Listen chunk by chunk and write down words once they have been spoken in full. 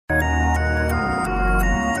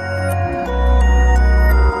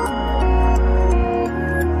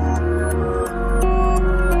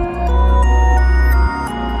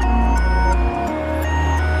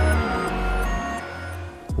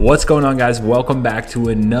What's going on, guys? Welcome back to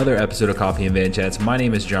another episode of Coffee and Van Chats. My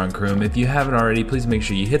name is John Kroom. If you haven't already, please make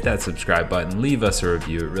sure you hit that subscribe button, leave us a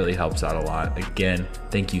review. It really helps out a lot. Again,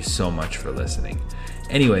 thank you so much for listening.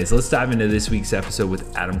 Anyways, let's dive into this week's episode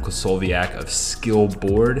with Adam Kosolviak of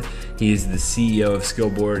Skillboard. He is the CEO of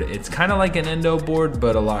Skillboard. It's kind of like an endo board,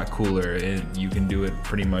 but a lot cooler. And you can do it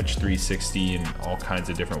pretty much 360 in all kinds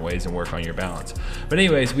of different ways and work on your balance. But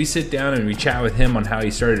anyways, we sit down and we chat with him on how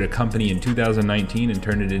he started a company in 2019 and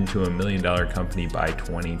turned it into $1 million company by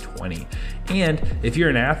 2020. And if you're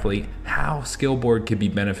an athlete, how Skillboard could be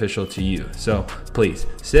beneficial to you. So please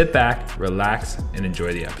sit back, relax, and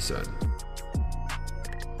enjoy the episode.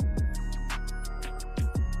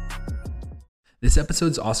 This episode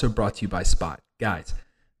is also brought to you by Spot. Guys,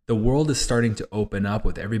 the world is starting to open up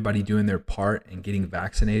with everybody doing their part and getting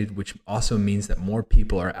vaccinated, which also means that more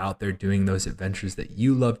people are out there doing those adventures that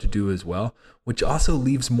you love to do as well, which also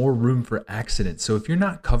leaves more room for accidents. So if you're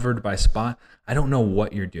not covered by Spot, I don't know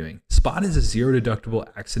what you're doing. Spot is a zero deductible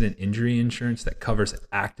accident injury insurance that covers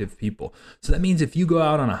active people. So that means if you go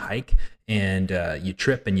out on a hike and you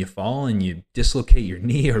trip and you fall and you dislocate your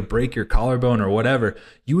knee or break your collarbone or whatever,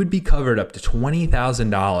 you would be covered up to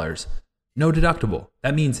 $20,000, no deductible.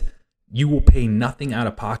 That means you will pay nothing out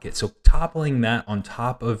of pocket. So toppling that on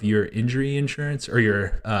top of your injury insurance or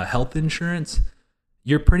your health insurance,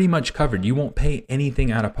 you're pretty much covered. You won't pay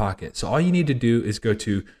anything out of pocket. So all you need to do is go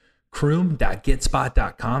to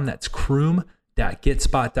kroom.getspot.com. That's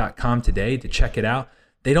kroom.getspot.com today to check it out.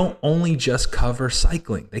 They don't only just cover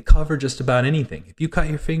cycling. They cover just about anything. If you cut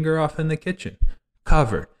your finger off in the kitchen,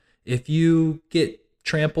 covered. If you get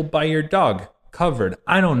trampled by your dog, covered.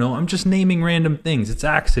 I don't know. I'm just naming random things. It's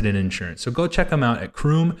accident insurance. So go check them out at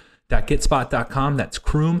kroom.getspot.com. That's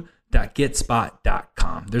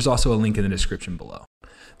kroom.getspot.com. There's also a link in the description below.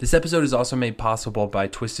 This episode is also made possible by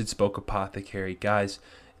Twisted Spoke Apothecary. Guys,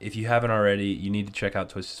 if you haven't already, you need to check out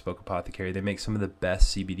Twisted Spoke Apothecary. They make some of the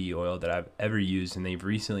best CBD oil that I've ever used, and they've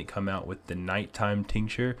recently come out with the nighttime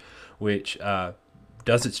tincture, which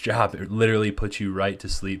does its job. It literally puts you right to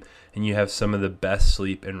sleep, and you have some of the best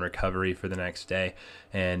sleep and recovery for the next day.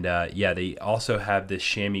 And they also have this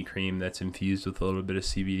chamois cream that's infused with a little bit of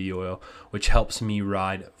CBD oil, which helps me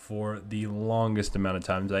ride for the longest amount of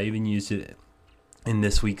times. I even used it in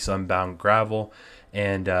this week's Unbound Gravel.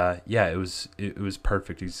 And it was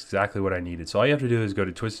perfect. It's exactly what I needed. So all you have to do is go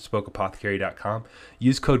to twistedspokeapothecary.com.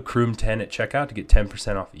 Use code KROOM10 at checkout to get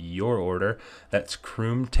 10% off your order. That's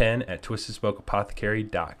KROOM10 at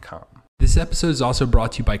twistedspokeapothecary.com. This episode is also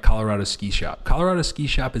brought to you by Colorado Ski Shop. Colorado Ski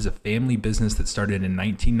Shop is a family business that started in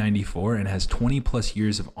 1994 and has 20 plus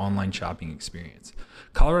years of online shopping experience.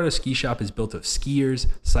 Colorado Ski Shop is built of skiers,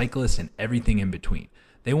 cyclists, and everything in between.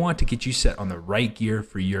 They want to get you set on the right gear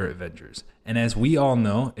for your adventures. And as we all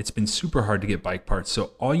know, it's been super hard to get bike parts.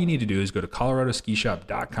 So all you need to do is go to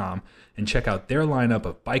coloradoskishop.com and check out their lineup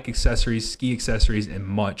of bike accessories, ski accessories, and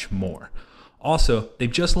much more. Also,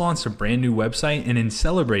 they've just launched a brand new website, and in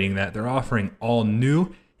celebrating that, they're offering all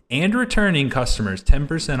new and returning customers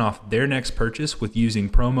 10% off their next purchase with using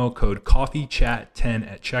promo code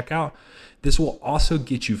CoffeeChat10 at checkout. This will also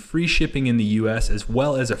get you free shipping in the US as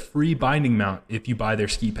well as a free binding mount if you buy their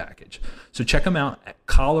ski package. So check them out at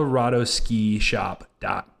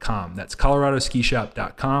coloradoskishop.com. That's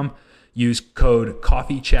coloradoskishop.com. Use code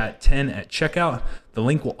CoffeeChat10 at checkout. The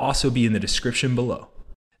link will also be in the description below.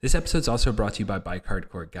 This episode is also brought to you by Bike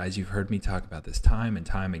Hardcore. Guys, you've heard me talk about this time and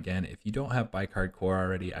time again. If you don't have Bike Hardcore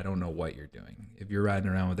already, I don't know what you're doing. If you're riding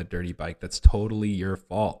around with a dirty bike, that's totally your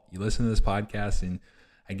fault. You listen to this podcast and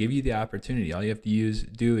I give you the opportunity. All you have to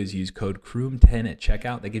do is use code KROOM10 at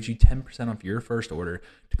checkout. That gives you 10% off your first order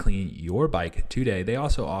to clean your bike today. They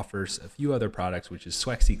also offer a few other products, which is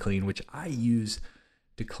Swexy Clean, which I use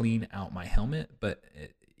to clean out my helmet, but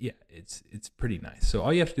it's pretty nice. So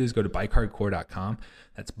all you have to do is go to bikehardcore.com.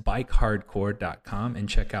 That's bikehardcore.com and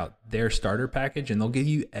check out their starter package, and they'll give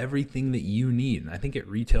you everything that you need. And I think it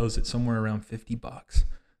retails at somewhere around $50.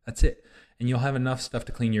 That's it. And you'll have enough stuff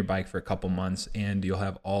to clean your bike for a couple months, and you'll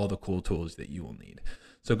have all the cool tools that you will need.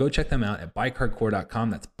 So go check them out at bikehardcore.com.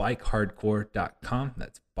 That's bikehardcore.com.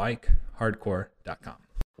 That's bikehardcore.com.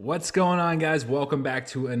 What's going on, guys? Welcome back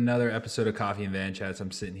to another episode of Coffee and Van Chats. I'm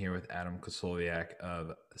sitting here with Adam Kosolviak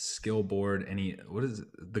of Skillboard. What is it?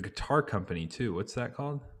 The guitar company too? What's that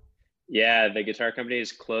called? Yeah, the guitar company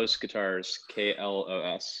is Klos Guitars,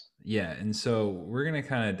 KLOS. Yeah, and so we're gonna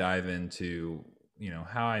kind of dive into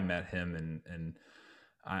how I met him, and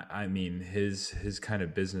I mean his kind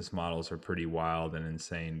of business models are pretty wild and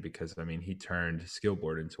insane because he turned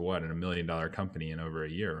Skillboard into a $1 million company in over a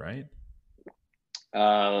year, right?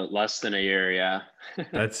 Less than a year, yeah.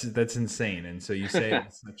 That's insane. And so you say it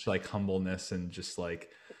with such like humbleness and just like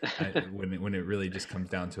when it really just comes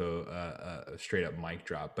down to a straight up mic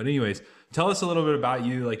drop. But anyways, tell us a little bit about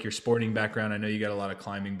you, like your sporting background. I know you got a lot of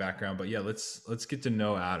climbing background, but yeah, let's get to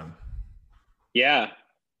know Adam. Yeah.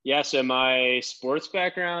 Yeah. So my sports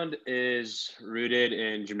background is rooted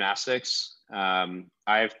in gymnastics. I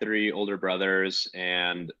have three older brothers,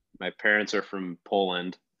 and my parents are from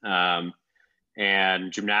Poland.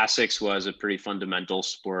 And gymnastics was a pretty fundamental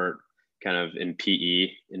sport kind of in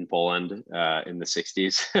PE in Poland in the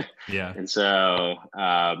 60s. Yeah. And so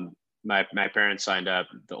my parents signed up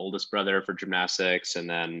the oldest brother for gymnastics, and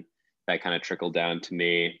then that kind of trickled down to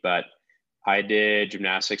me. But I did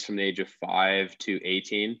gymnastics from the age of 5 to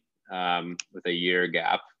 18 with a year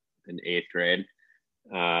gap in eighth grade.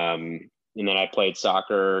 And then I played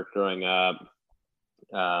soccer growing up.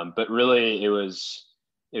 But really, it was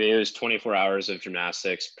 24 hours of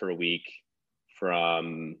gymnastics per week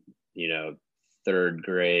from third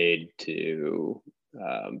grade to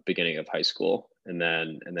beginning of high school, and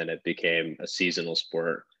then it became a seasonal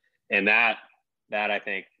sport, and that I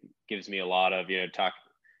think gives me a lot of talk.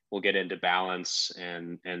 We'll get into balance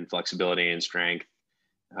and flexibility and strength.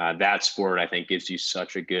 That sport I think gives you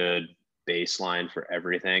such a good baseline for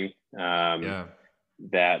everything. Yeah.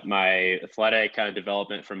 That my athletic kind of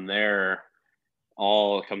development from there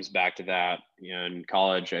all comes back to that. In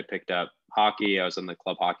college, I picked up hockey. I was on the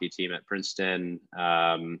club hockey team at Princeton.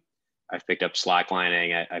 I picked up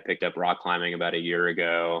slacklining. I picked up rock climbing about a year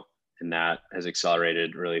ago, and that has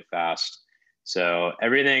accelerated really fast. So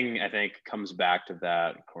everything I think comes back to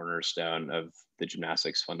that cornerstone of the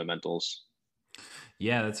gymnastics fundamentals.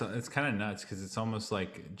 Yeah, that's it's kind of nuts because it's almost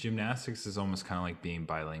like gymnastics is almost kind of like being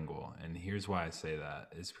bilingual. And here's why I say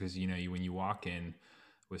that is because when you walk in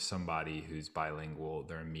with somebody who's bilingual,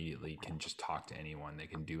 they immediately can just talk to anyone. They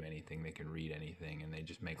can do anything. They can read anything, and they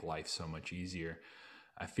just make life so much easier.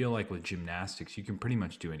 I feel like with gymnastics, you can pretty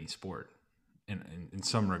much do any sport in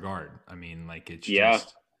some regard. I mean, like it's Yeah,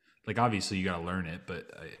 just like obviously you got to learn it, but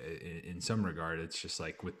in some regard, it's just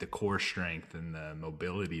like with the core strength and the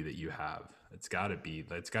mobility that you have, it's got to be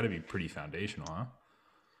pretty foundational, huh?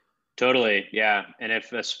 totally. Yeah. And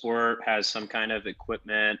if a sport has some kind of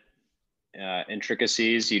equipment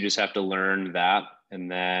intricacies. You just have to learn that, and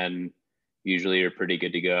then usually you're pretty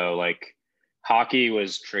good to go. Like hockey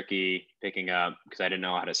was tricky picking up because I didn't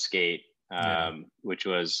know how to skate, Yeah, which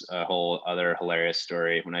was a whole other hilarious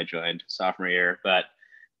story when I joined sophomore year. But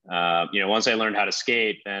once I learned how to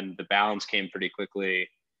skate, then the balance came pretty quickly.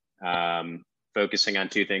 Focusing on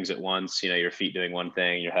two things at once, your feet doing one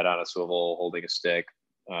thing, your head on a swivel, holding a stick,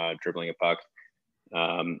 dribbling a puck.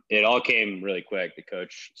 It all came really quick. The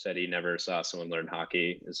coach said he never saw someone learn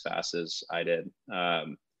hockey as fast as I did.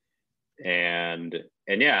 And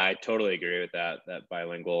yeah, I totally agree with that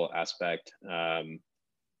bilingual aspect.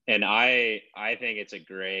 And I think it's a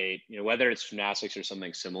great, whether it's gymnastics or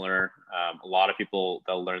something similar. A lot of people,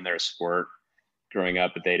 they'll learn their sport growing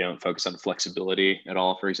up, but they don't focus on flexibility at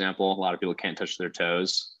all. For example, a lot of people can't touch their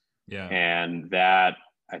toes, yeah, and that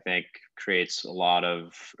I think creates a lot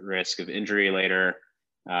of risk of injury later.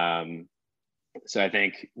 Um, so I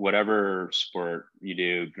think whatever sport you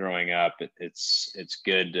do growing up, it's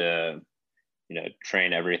good to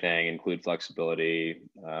train everything, include flexibility,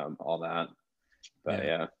 all that. But yeah.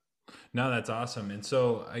 yeah, No, that's awesome. And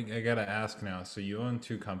so I gotta ask now. So you own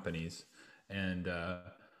two companies, and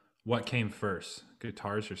what came first,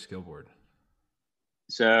 guitars or skillboard?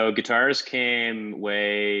 so guitars came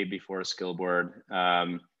way before Skillboard.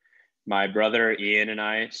 My brother Ian and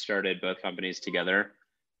I started both companies together,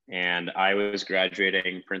 and I was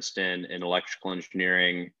graduating Princeton in electrical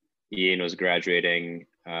engineering. Ian was graduating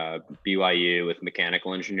BYU with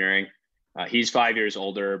mechanical engineering. He's 5 years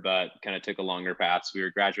older, but kind of took a longer path. So we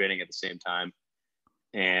were graduating at the same time,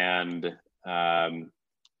 and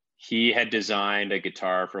he had designed a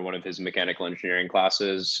guitar for one of his mechanical engineering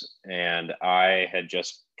classes, and I had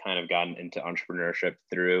just kind of gotten into entrepreneurship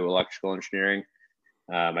through electrical engineering.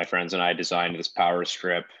 My friends and I designed this power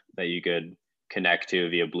strip that you could connect to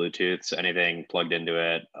via Bluetooth. So anything plugged into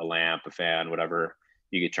it, a lamp, a fan, whatever,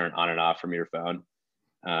 you could turn on and off from your phone.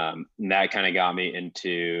 And that kind of got me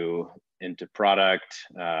into product,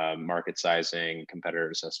 market sizing,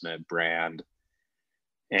 competitor assessment, brand,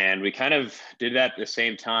 and we kind of did that at the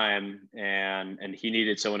same time. And he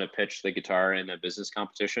needed someone to pitch the guitar in a business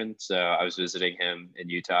competition. So I was visiting him in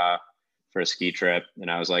Utah for a ski trip, and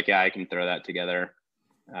I was like, yeah, I can throw that together.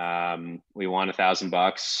 We won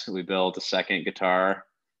 $1,000. We built a second guitar.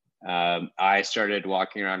 I started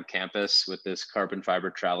walking around campus with this carbon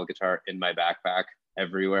fiber travel guitar in my backpack.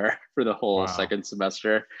 everywhere for the whole Wow. second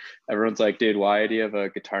semester. Everyone's like, dude, why do you have a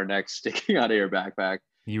guitar neck sticking out of your backpack?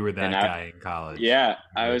 You were And that guy in college. yeah, You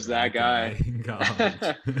I were was that that guy guy. in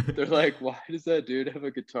college. They're like, why does that dude have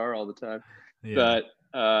a guitar all the time? Yeah.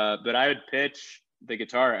 But I would pitch the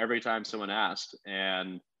guitar every time someone asked,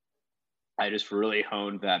 and I just really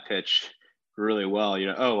honed that pitch really well.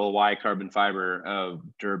 Oh well, why carbon fiber? Oh,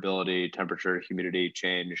 durability, temperature, humidity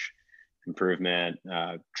change, improvement,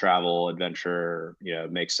 travel, adventure.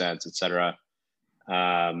 Makes sense, etc.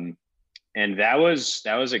 Um, and that was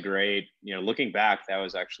a great. Looking back, that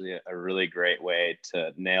was actually a really great way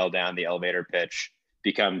to nail down the elevator pitch,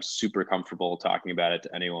 become super comfortable talking about it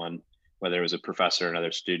to anyone, whether it was a professor,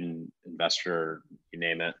 another student, investor, you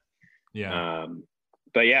name it. Yeah. Um,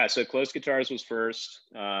 but yeah, so Close Guitars was first,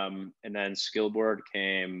 and then Skillboard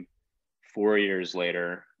came 4 years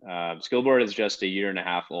later. Skillboard is just a year and a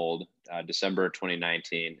half old. December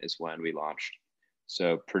 2019 is when we launched,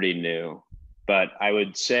 so pretty new. But I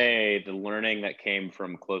would say the learning that came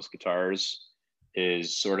from Close Guitars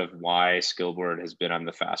is sort of why Skillboard has been on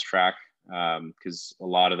the fast track. Because a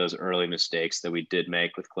lot of those early mistakes that we did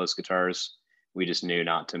make with Close Guitars, we just knew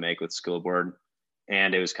not to make with Skillboard.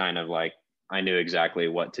 And it was kind of like I knew exactly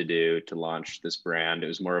what to do to launch this brand. It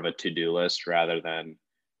was more of a to-do list rather than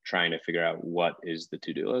trying to figure out what is the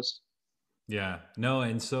to-do list. Yeah. No,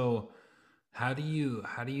 and so how do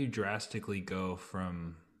you drastically go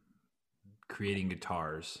from creating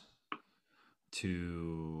guitars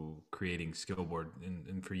to creating Skillboard?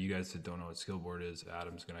 And for you guys that don't know what Skillboard is,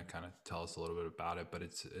 Adam's going to kind of tell us a little bit about it, but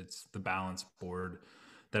it's the balance board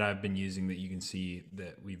that I've been using, that you can see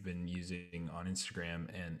that we've been using on Instagram,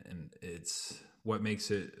 and it's what makes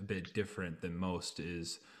it a bit different than most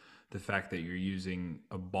is the fact that you're using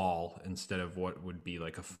a ball instead of what would be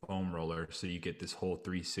like a foam roller, so you get this whole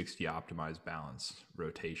 360 optimized balance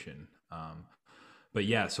rotation. But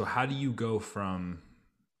yeah, so how do you go from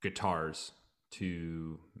guitars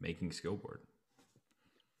to making Skillboard?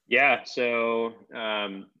 Yeah, so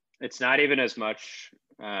it's not even as much.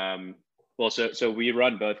 Well, so we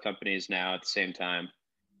run both companies now at the same time,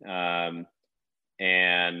 um,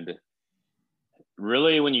 and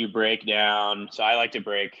really, when you break down, so I like to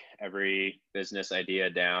break every business idea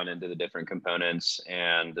down into the different components,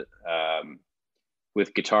 and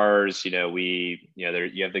with guitars, you have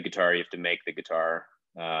the guitar, you have to make the guitar.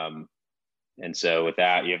 Um, And so with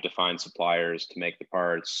that, you have to find suppliers to make the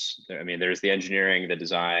parts. I mean, there's the engineering, the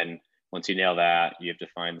design. Once you nail that, you have to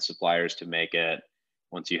find the suppliers to make it.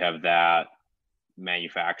 Once you have that,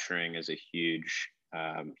 manufacturing is a huge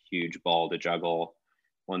ball to juggle.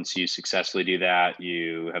 Once you successfully do that,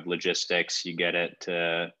 you have logistics. You get it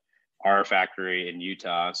to our factory in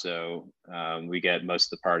Utah. So we get most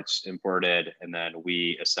of the parts imported, and then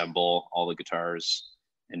we assemble all the guitars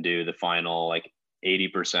and do the final like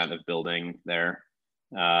 80% of building there.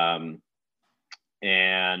 Um,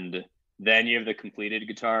 and then you have the completed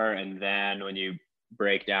guitar. And then when you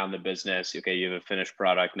break down the business, okay, you have a finished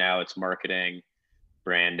product. Now it's marketing,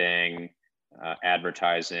 branding,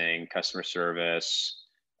 advertising, customer service,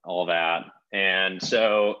 all that. And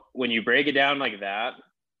so when you break it down like that,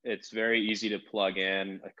 it's very easy to plug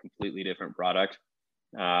in a completely different product.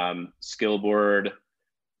 Skillboard,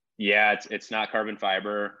 yeah, it's not carbon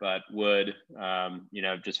fiber, but wood.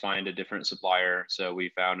 Just find a different supplier. So we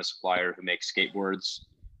found a supplier who makes skateboards.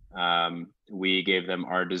 We gave them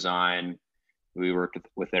our design. We worked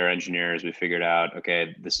with their engineers. We figured out,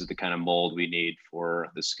 okay, this is the kind of mold we need for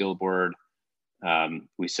the Skillboard.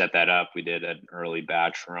 We set that up. We did an early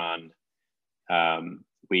batch run.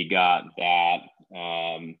 We got that.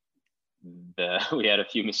 We had a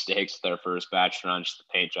few mistakes with our first batch run. Just the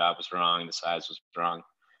paint job was wrong. The size was wrong.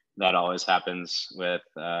 That always happens with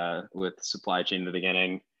supply chain in the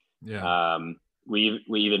beginning. Yeah. We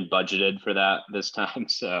even budgeted for that this time,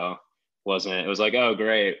 so it was like, oh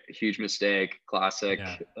great, huge mistake, classic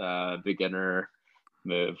Yeah. beginner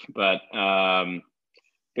move. But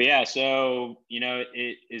yeah, so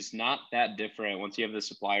it is not that different. Once you have the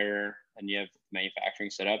supplier and you have manufacturing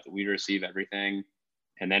set up, we receive everything,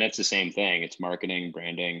 and then it's the same thing. It's marketing,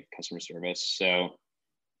 branding, customer service. So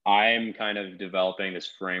I'm kind of developing this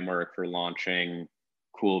framework for launching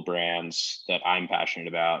cool brands that I'm passionate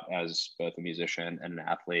about as both a musician and an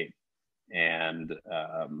athlete. And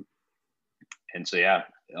so yeah,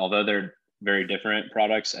 although they're very different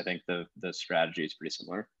products, I think the strategy is pretty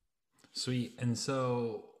similar. Sweet. And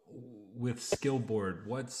so with Skillboard,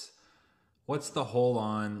 what's the whole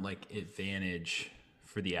on like advantage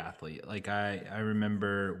for the athlete? Like I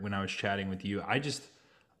remember when I was chatting with you, I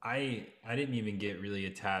didn't even get really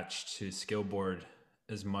attached to Skillboard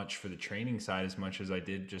as much for the training side as much as I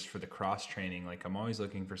did just for the cross training. Like I'm always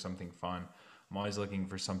looking for something fun. I'm always looking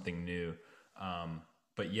for something new.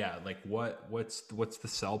 But yeah, like what's the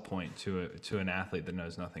sell point to an athlete that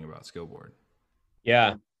knows nothing about skillboard?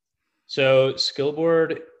 Yeah. So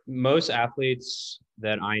skillboard, most athletes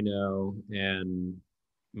that I know, and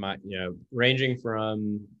ranging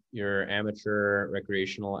from your amateur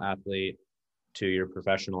recreational athlete to your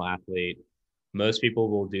professional athlete, most people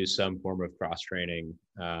will do some form of cross training.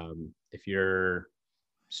 If you're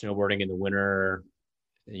snowboarding in the winter,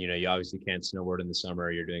 you obviously can't snowboard in the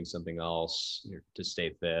summer. You're doing something else to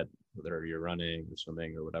stay fit, whether you're running or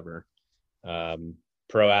swimming or whatever.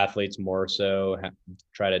 Pro athletes more so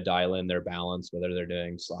try to dial in their balance, whether they're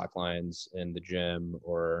doing slack lines in the gym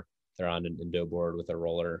or they're on an endo board with a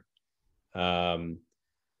roller.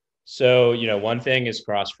 So, one thing is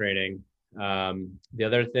cross training. The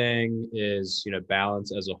other thing is,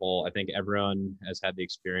 balance as a whole. I think everyone has had the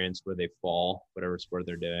experience where they fall, whatever sport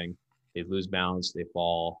they're doing, they lose balance, they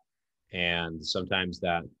fall. And sometimes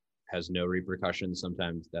that has no repercussions.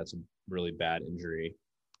 Sometimes that's a really bad injury.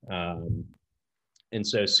 And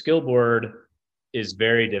so skillboard is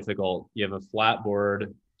very difficult. You have a flat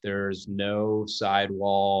board. There's no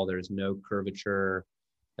sidewall. There's no curvature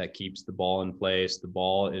that keeps the ball in place. The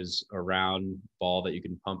ball is a round ball that you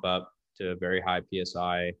can pump up to a very high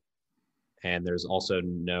PSI. And there's also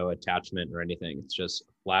no attachment or anything. It's just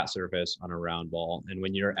a flat surface on a round ball. And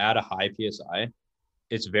when you're at a high PSI,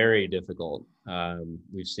 it's very difficult.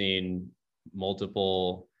 We've seen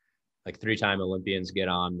multiple, like 3-time Olympians get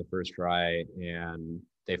on the first try and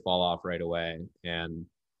they fall off right away. And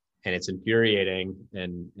it's infuriating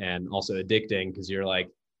and also addicting because you're like,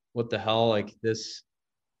 what the hell? Like this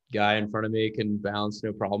guy in front of me can balance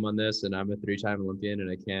no problem on this, and I'm a 3-time Olympian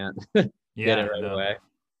and I can't get it right away.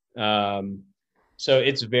 So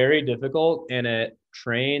it's very difficult, and it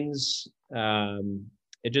trains.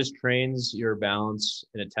 It just trains your balance,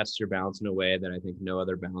 and it tests your balance in a way that I think no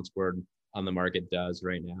other balance board on the market does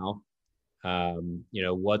right now.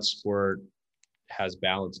 What sport has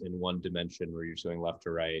balance in one dimension where you're going left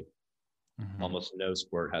to right? Mm-hmm. Almost no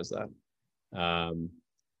sport has that.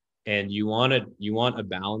 And you want a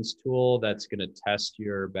balance tool that's going to test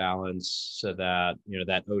your balance so that,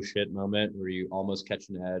 that oh shit moment where you almost catch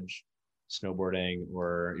an edge snowboarding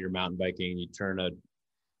or you're mountain biking, you turn a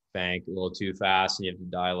bank a little too fast and you have to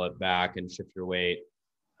dial it back and shift your weight.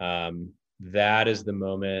 That is the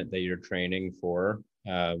moment that you're training for.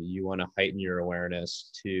 You want to heighten your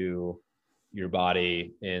awareness to your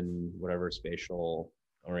body in whatever spatial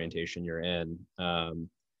orientation you're in.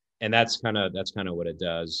 And that's kind of what it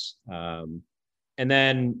does. And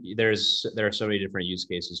then there are so many different use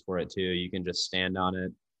cases for it too. You can just stand on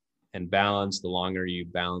it and balance. The longer you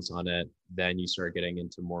balance on it, then you start getting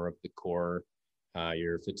into more of the core.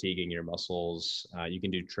 You're fatiguing your muscles. You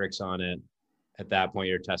can do tricks on it. At that point,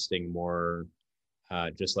 you're testing more,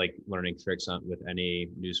 just like learning tricks with any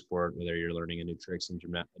new sport, whether you're learning a new trick in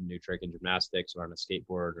gymnastics or on a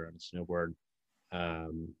skateboard or on a snowboard.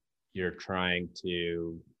 You're trying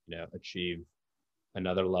to achieve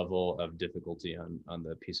another level of difficulty on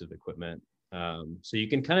the piece of equipment. So you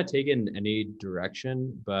can kind of take it in any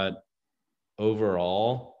direction, but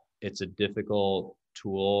overall, it's a difficult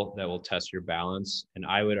tool that will test your balance. And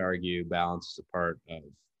I would argue balance is a part of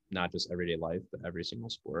not just everyday life, but every single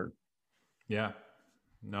sport. Yeah,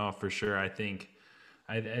 no, for sure. I think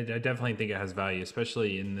I definitely think it has value,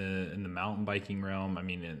 especially in the mountain biking realm. I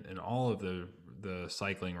mean, in all of the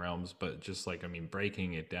cycling realms, but just like, I mean,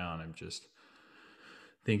 breaking it down, I'm just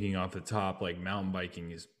thinking off the top, like mountain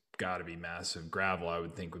biking has got to be massive. Gravel, I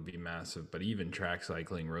would think, would be massive, but even track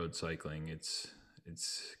cycling, road cycling, it's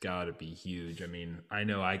got to be huge. I mean, I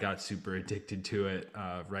know I got super addicted to it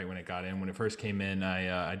right when it got in. When it first came in,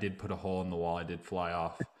 I did put a hole in the wall. I did fly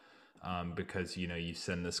off because, you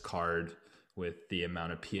send this card with the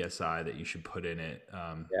amount of PSI that you should put in it.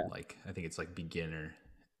 Like, I think it's like beginner,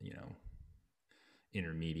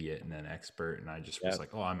 intermediate, and then expert. And I just was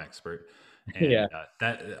like, oh, I'm expert. And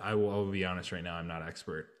that I will be honest right now, I'm not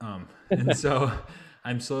expert. And so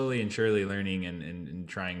I'm slowly and surely learning and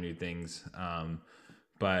trying new things.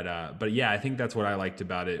 But yeah, I think that's what I liked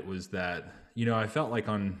about it was that, I felt like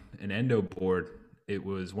on an endo board, it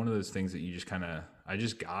was one of those things that you just I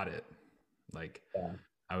just got it. Like,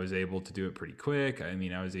 I was able to do it pretty quick. I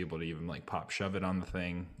mean, I was able to even like pop shove it on the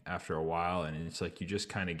thing after a while. And it's like, you just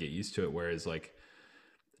kind of get used to it. Whereas like,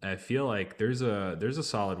 I feel like there's a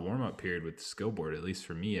solid warm up period with the skillboard, at least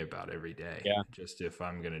for me, about every day. Yeah. Just if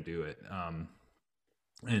I'm going to do it.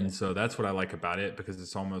 And so that's what I like about it, because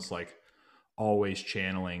it's almost like always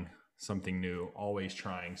channeling something new, always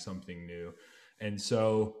trying something new. And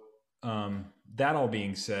so, that all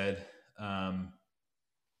being said,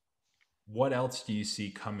 what else do you see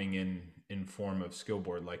coming in form of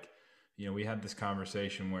Skillboard? Like, we had this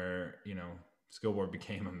conversation where, Skillboard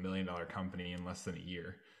became $1 million company in less than a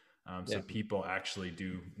year. So Yeah. people actually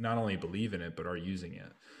do not only believe in it, but are using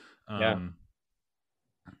it. Yeah.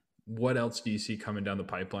 What else do you see coming down the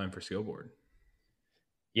pipeline for Skillboard?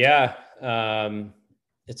 Yeah.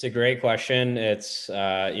 It's a great question. It's,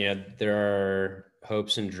 there are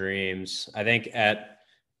hopes and dreams. I think at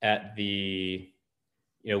the,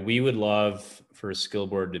 we would love for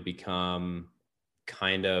Skillboard to become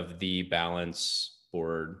kind of the balance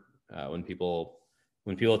board. When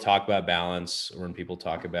people talk about balance, or when people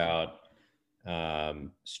talk about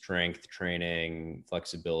strength training,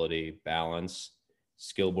 flexibility, balance,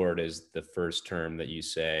 Skillboard is the first term that you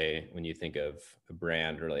say when you think of a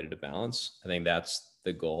brand related to balance. I think that's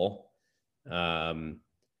the goal. That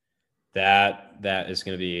is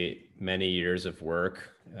going to be many years of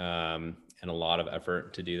work, and a lot of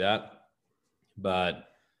effort to do that. But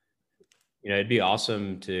it'd be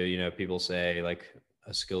awesome to people say like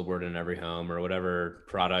a Skillboard in every home, or whatever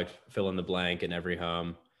product, fill in the blank, in every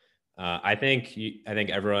home. I think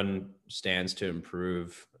everyone stands to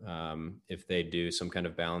improve if they do some kind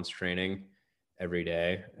of balance training every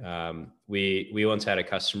day. We once had a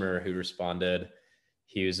customer who responded.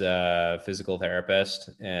 He was a physical therapist,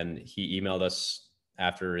 and he emailed us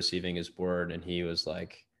after receiving his board, and he was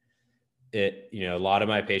like, a lot of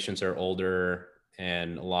my patients are older,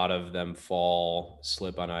 and a lot of them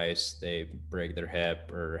slip on ice, they break their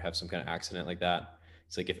hip or have some kind of accident like that.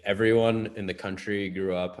 It's like, if everyone in the country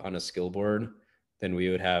grew up on a Skillboard, then we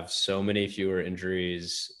would have so many fewer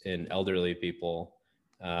injuries in elderly people,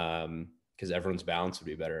 because everyone's balance would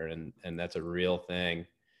be better, and that's a real thing.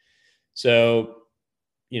 So,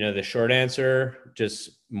 the short answer, just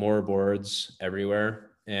more boards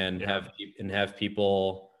everywhere, and have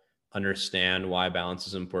people understand why balance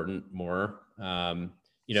is important more. So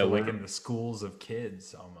like in the schools of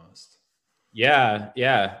kids almost. Yeah.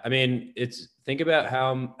 I mean, think about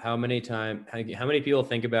how many people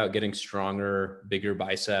think about getting stronger, bigger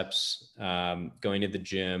biceps, going to the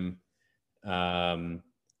gym,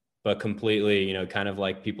 but completely, kind of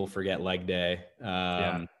like people forget leg day.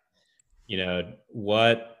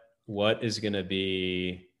 What is going to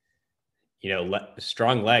be,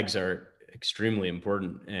 strong legs are extremely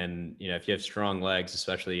important. And, if you have strong legs,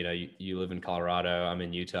 especially, you live in Colorado, I'm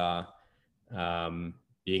in Utah,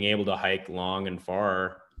 being able to hike long and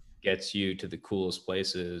far gets you to the coolest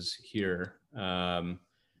places here. And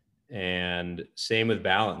same with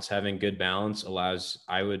balance. Having good balance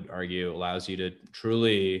I would argue, allows you to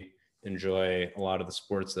truly enjoy a lot of the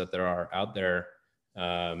sports that there are out there.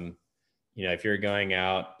 If you're going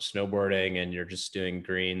out snowboarding and you're just doing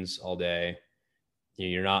greens all day,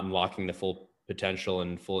 you're not unlocking the full potential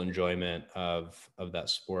and full enjoyment of that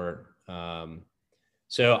sport.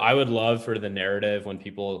 So I would love for the narrative, when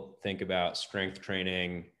people think about strength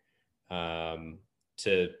training,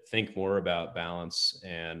 to think more about balance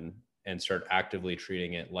and start actively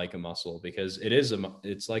treating it like a muscle, because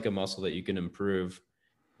it's like a muscle that you can improve.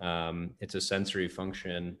 It's a sensory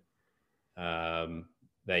function,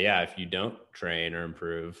 that, if you don't train or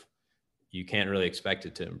improve, you can't really expect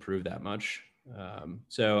it to improve that much.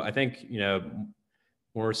 So I think,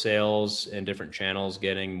 more sales and different channels,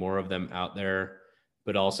 getting more of them out there,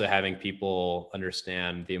 but also having people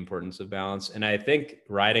understand the importance of balance. And I think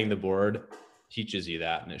riding the board teaches you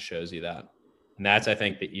that, and it shows you that. And that's, I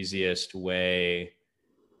think, the easiest way.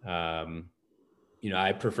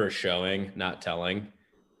 I prefer showing, not telling.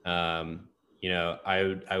 I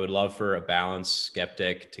would love for a balance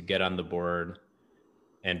skeptic to get on the board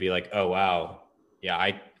and be like, oh, wow,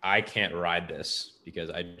 yeah, I can't ride this because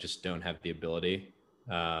I just don't have the ability.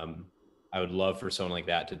 I would love for someone like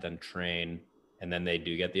that to then train, and then they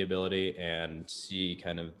do get the ability and see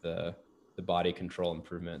kind of the body control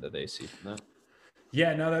improvement that they see from that.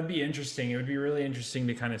 Yeah, no, that'd be interesting. It would be really interesting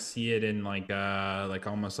to kind of see it in like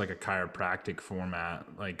almost like a chiropractic format,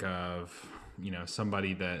 like of,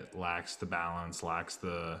 somebody that lacks the balance, lacks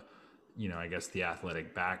the, I guess the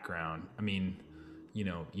athletic background. I mean,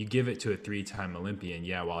 you give it to a 3-time Olympian,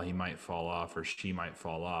 while he might fall off or she might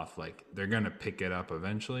fall off, like they're going to pick it up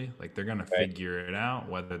eventually. Like they're going to figure it out,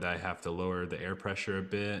 whether they have to lower the air pressure a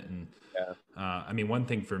bit. And I mean, one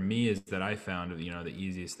thing for me is that I found, the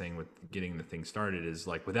easiest thing with getting the thing started is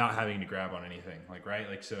like without having to grab on anything, like, right.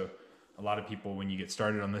 Like, so a lot of people, when you get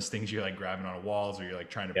started on this things, you're like grabbing on walls, or you're like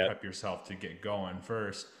trying to prep yourself to get going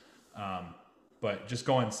first. But just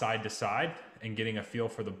going side to side and getting a feel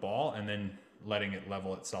for the ball, and then letting it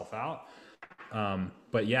level itself out.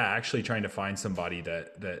 But yeah, actually trying to find somebody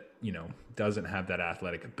that doesn't have that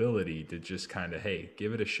athletic ability to just kind of, hey,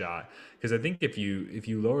 give it a shot. Because I think if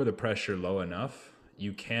you lower the pressure low enough,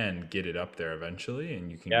 you can get it up there eventually,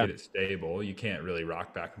 and you can Yeah. get it stable. You can't really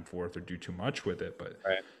rock back and forth or do too much with it, but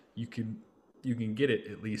Right. you can get it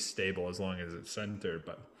at least stable as long as it's centered.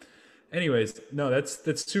 But anyways, no,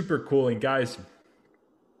 that's super cool. And guys,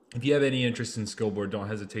 if you have any interest in Skillboard, don't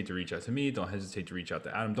hesitate to reach out to me. Don't hesitate to reach out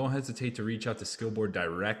to Adam. Don't hesitate to reach out to Skillboard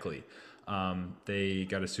directly. They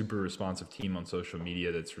got a super responsive team on social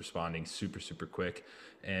media that's responding super, super quick.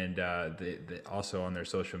 And they also on their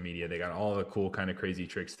social media, they got all the cool kind of crazy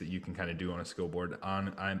tricks that you can kind of do on a Skillboard.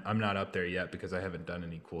 I'm not up there yet because I haven't done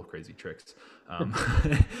any cool, crazy tricks. But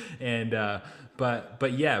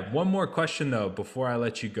yeah, one more question though, before I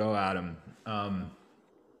let you go, Adam.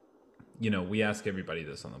 We ask everybody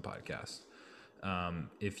this on the podcast.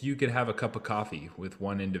 If you could have a cup of coffee with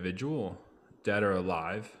one individual, dead or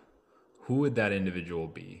alive, who would that individual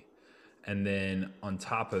be? And then on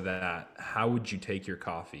top of that, how would you take your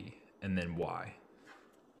coffee, and then why?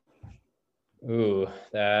 Ooh,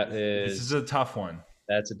 This is a tough one.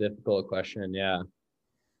 That's a difficult question. Yeah.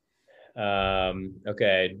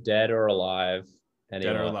 Okay. Dead or alive?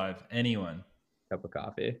 Anyone? Dead or alive? Anyone. Cup of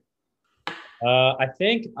coffee. I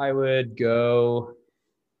think I would go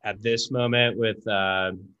at this moment with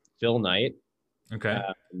Phil Knight. Okay.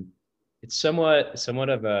 It's somewhat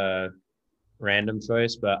of a random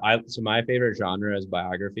choice, but so my favorite genre is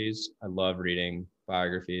biographies. I love reading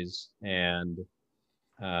biographies, and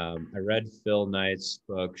I read Phil Knight's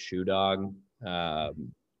book Shoe Dog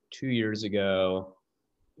 2 years ago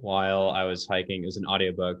while I was hiking. It was an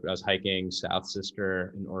audiobook. I was hiking South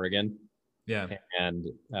Sister in Oregon. Yeah. And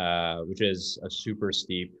which is a super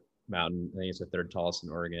steep mountain. I think it's the third tallest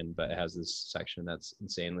in Oregon, but it has this section that's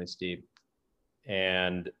insanely steep.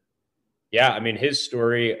 And yeah, I mean, his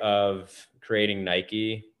story of creating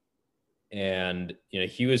Nike, and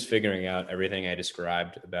he was figuring out everything I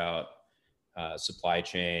described about supply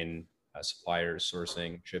chain, suppliers,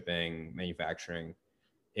 sourcing, shipping, manufacturing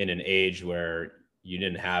in an age where you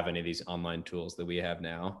didn't have any of these online tools that we have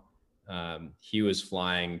now. He was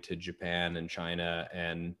flying to Japan and China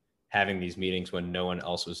and having these meetings when no one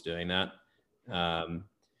else was doing that.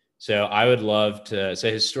 So I would love to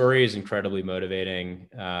say his story is incredibly motivating.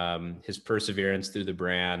 His perseverance through the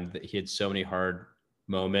brand, he had so many hard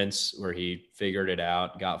moments where he figured it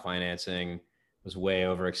out, got financing, was way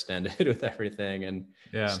overextended with everything, and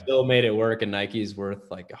still made it work. And Nike's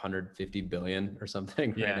worth like 150 billion or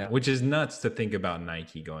something right now. Which is nuts to think about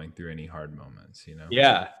Nike going through any hard moments,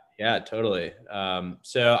 Yeah, totally.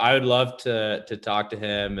 So I would love to talk to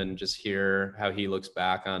him and just hear how he looks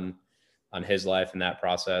back on his life in that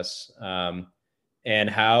process. And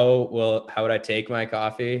how would I take my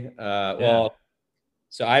coffee? Well,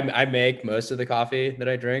 so I make most of the coffee that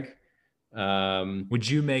I drink. Would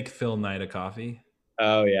you make Phil Knight a coffie?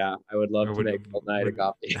 Oh yeah, I would love to make Phil Knight a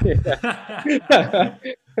coffee.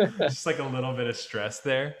 Just like a little bit of stress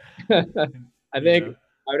there. I think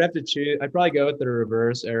I would have to choose. I'd probably go with the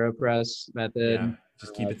reverse AeroPress method. Yeah,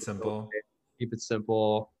 just keep it simple. Keep it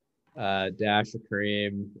simple. Dash of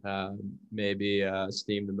cream, maybe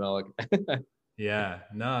steam the milk. Yeah,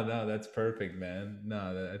 no, that's perfect, man.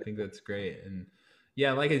 No, I think that's great. And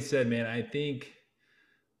yeah, like I said, man, I think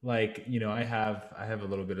like, I have a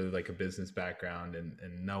little bit of like a business background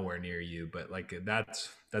and nowhere near you, but like that's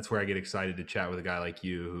where I get excited to chat with a guy like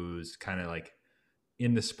you who's kind of like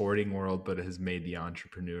in the sporting world, but has made the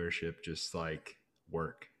entrepreneurship just like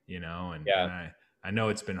work, and I know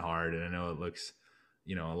it's been hard, and I know it looks,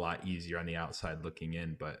 a lot easier on the outside looking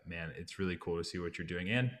in, but man, it's really cool to see what you're doing.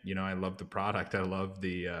 And, I love the product. I love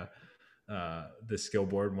the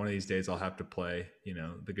Skillboard. One of these days I'll have to play,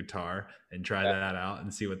 the guitar and try that out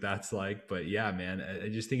and see what that's like. But yeah, man, I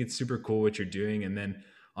just think it's super cool what you're doing. And then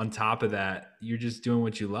on top of that, you're just doing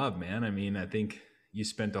what you love, man. I mean, I think you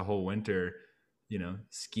spent a whole winter,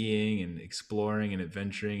 skiing and exploring and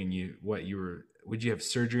adventuring, and would you have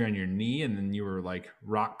surgery on your knee? And then you were like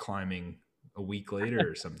rock climbing a week later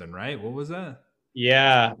or something, right? What was that?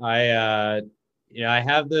 Yeah, I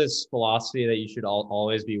have this philosophy that you should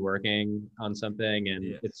always be working on something,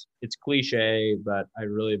 and it's cliche, but I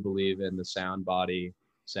really believe in the sound body,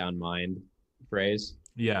 sound mind phrase.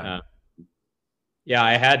 Yeah.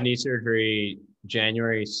 I had knee surgery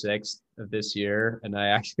January 6th of this year, and I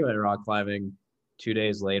actually went rock climbing 2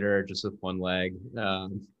 days later, just with one leg.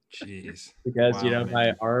 Jeez. Because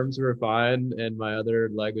my arms were fine and my other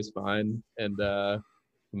leg was fine, and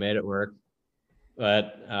made it work.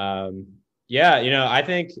 But I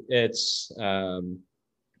think it's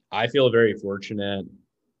I feel very fortunate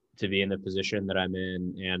to be in the position that I'm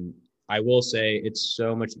in. And I will say it's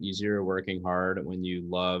so much easier working hard when you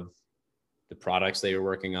love the products that you're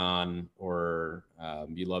working on, or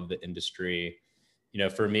you love the industry.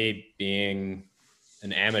 For me, being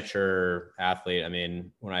an amateur athlete, I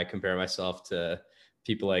mean, when I compare myself to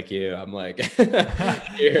people like you, I'm like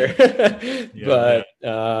here.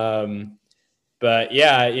 But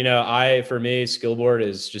yeah, for me, Skillboard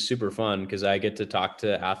is just super fun because I get to talk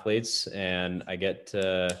to athletes and I get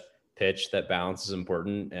to pitch that balance is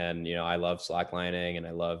important. And, I love slacklining and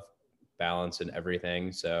I love balance and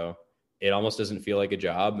everything. So it almost doesn't feel like a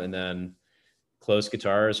job. And then close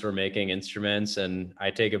guitars for making instruments. And I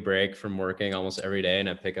take a break from working almost every day and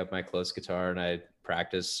I pick up my close guitar and I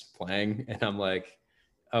practice playing. And I'm like,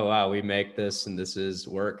 oh, wow, we make this and this is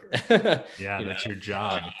work. Yeah, that's your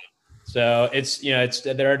job. So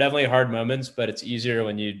there are definitely hard moments, but it's easier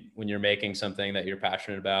when you're making something that you're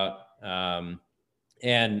passionate about. And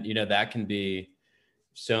that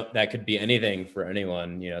could be anything for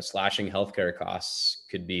anyone. Slashing healthcare costs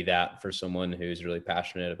could be that for someone who's really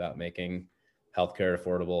passionate about making healthcare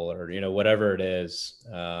affordable, or whatever it is.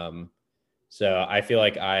 So I feel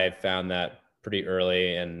like I found that pretty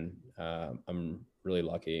early, and I'm really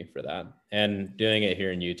lucky for that. And doing it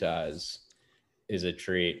here in Utah is a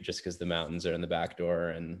treat, just because the mountains are in the back door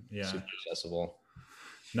and super accessible.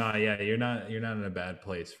 No, yeah, you're not in a bad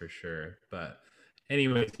place for sure. But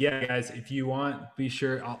anyways, yeah, guys, if you want, be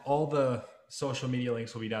sure all the social media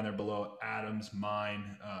links will be down there below. Adam's,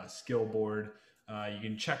 mine, Skillboard. You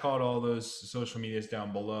can check out all those social medias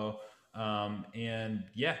down below. And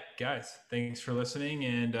yeah, guys, thanks for listening,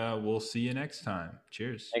 and we'll see you next time.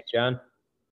 Cheers. Thanks, John.